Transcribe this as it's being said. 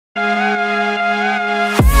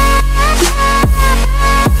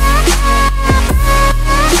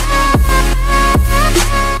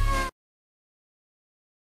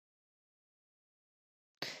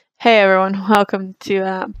Hey everyone, welcome to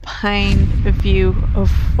Pineview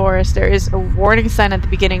of Forest. There is a warning sign at the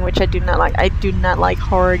beginning, which I do not like. I do not like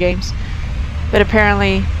horror games, but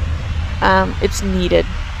apparently it's needed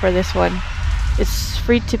for this one. It's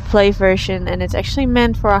free-to-play version, and it's actually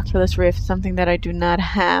meant for Oculus Rift, something that I do not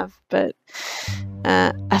have, but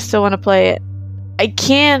I still want to play it. I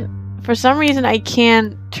can't, for some reason, I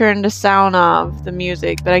can't turn the sound off the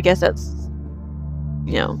music, but I guess that's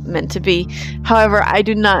meant to be. However, I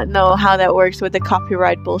do not know how that works with the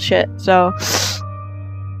copyright bullshit, so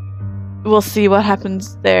we'll see what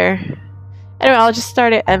happens there. Anyway, I'll just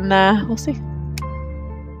start it and we'll see.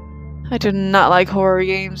 I do not like horror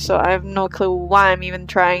games, so I have no clue why I'm even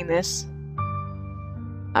trying this.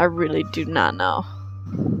 I really do not know.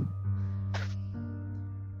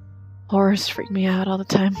 Horrors freak me out all the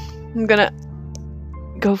time. I'm gonna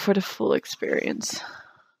go for the full experience.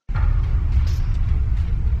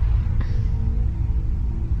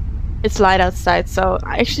 It's light outside, so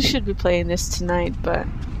I actually should be playing this tonight, but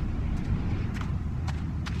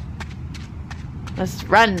let's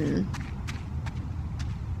run.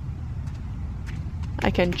 I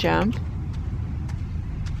can jump.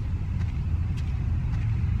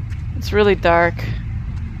 It's really dark.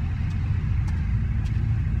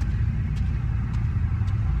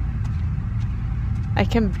 I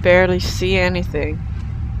can barely see anything.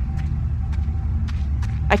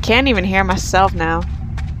 I can't even hear myself now.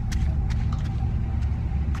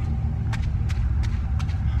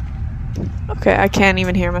 Okay, I can't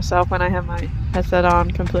even hear myself when I have my headset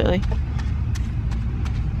on completely.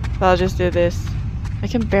 So I'll just do this. I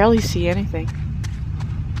can barely see anything.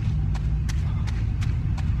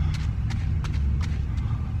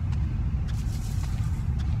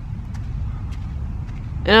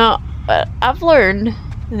 You know, I've learned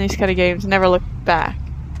in these kind of games never look back.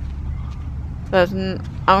 So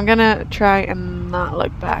I'm gonna try and not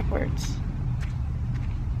look backwards.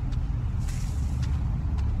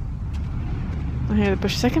 I hear the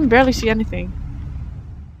bushes. I can barely see anything.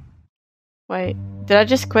 Wait, did I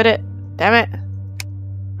just quit it? Damn it.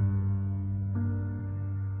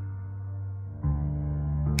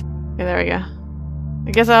 Okay, there we go.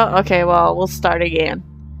 I guess okay, well, we'll start again.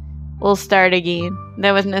 We'll start again.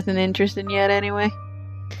 There was nothing interesting yet anyway.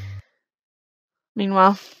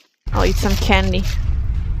 Meanwhile, I'll eat some candy.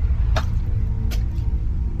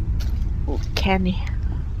 Oh, candy.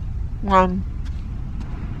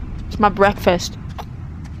 It's my breakfast.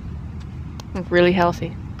 I'm really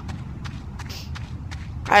healthy.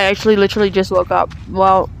 I actually literally just woke up.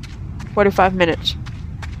 Well, 45 minutes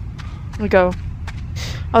ago.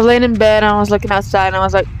 I was laying in bed and I was looking outside and I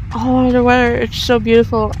was like, oh, the weather, it's so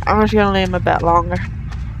beautiful. I'm just gonna lay in my bed longer.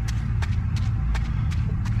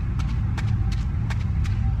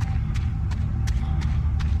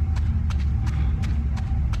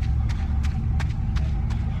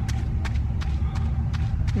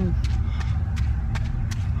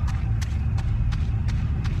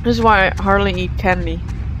 This is why I hardly eat candy.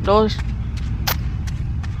 Those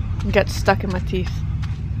get stuck in my teeth.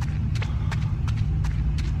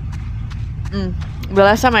 The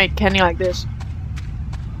last time I ate candy like this,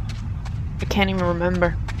 I can't even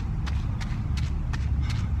remember.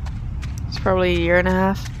 It's probably a year and a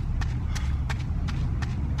half.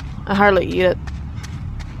 I hardly eat it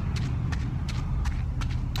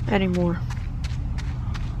anymore.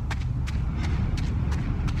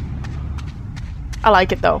 I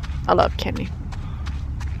like it though. I love candy.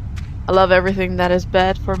 I love everything that is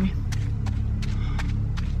bad for me.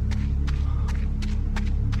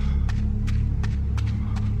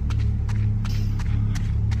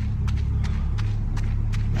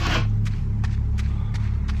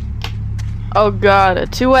 Oh god, a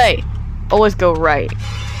two-way. Always go right.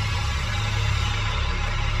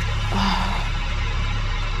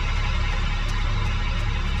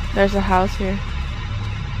 There's a house here.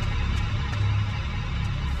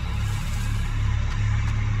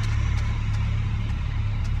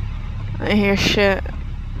 I hear shit.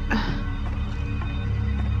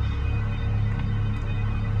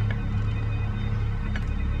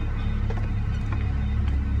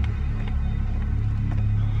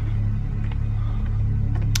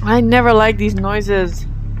 I never like these noises.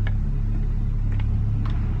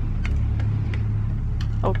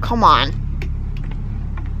 Oh, come on.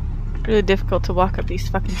 Really difficult to walk up these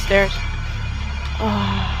fucking stairs.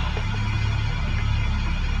 Oh.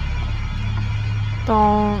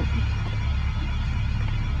 Don't.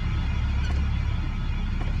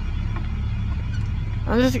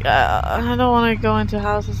 I don't want to go into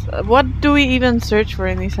houses. What do we even search for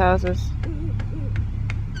in these houses?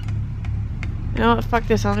 You know what? Fuck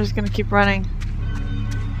this. I'm just gonna keep running.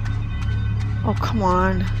 Oh, come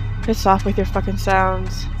on. Piss off with your fucking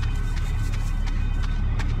sounds.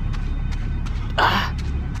 Ugh.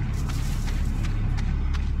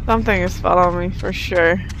 Something is following me for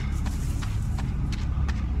sure.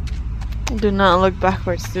 Do not look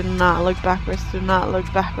backwards. Do not look backwards. Do not look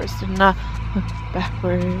backwards. Do not look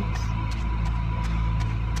backwards.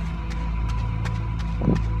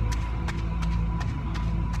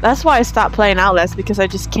 That's why I stopped playing Outlast, because I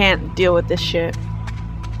just can't deal with this shit.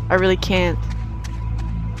 I really can't.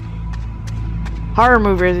 Horror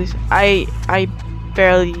movies. I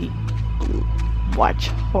barely watch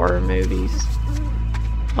horror movies.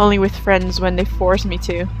 Only with friends when they force me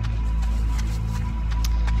to.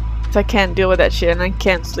 So I can't deal with that shit, and I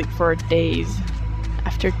can't sleep for days.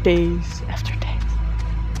 After days. After days.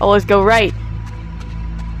 Always go right.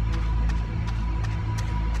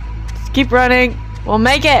 Just keep running. We'll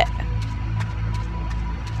make it.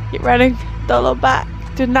 Keep running. Don't look back.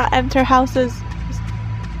 Do not enter houses.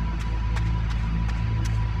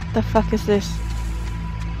 The fuck is this?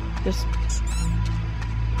 Just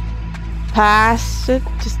pass it.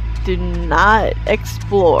 Just do not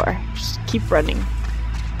explore. Just keep running.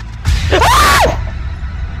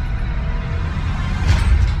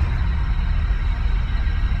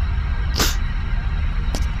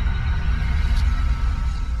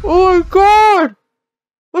 Oh my god!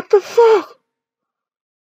 What the fuck?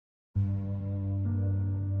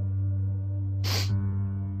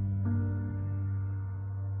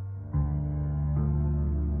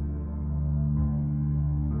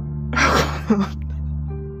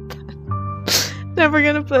 Never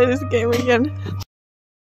gonna play this game again.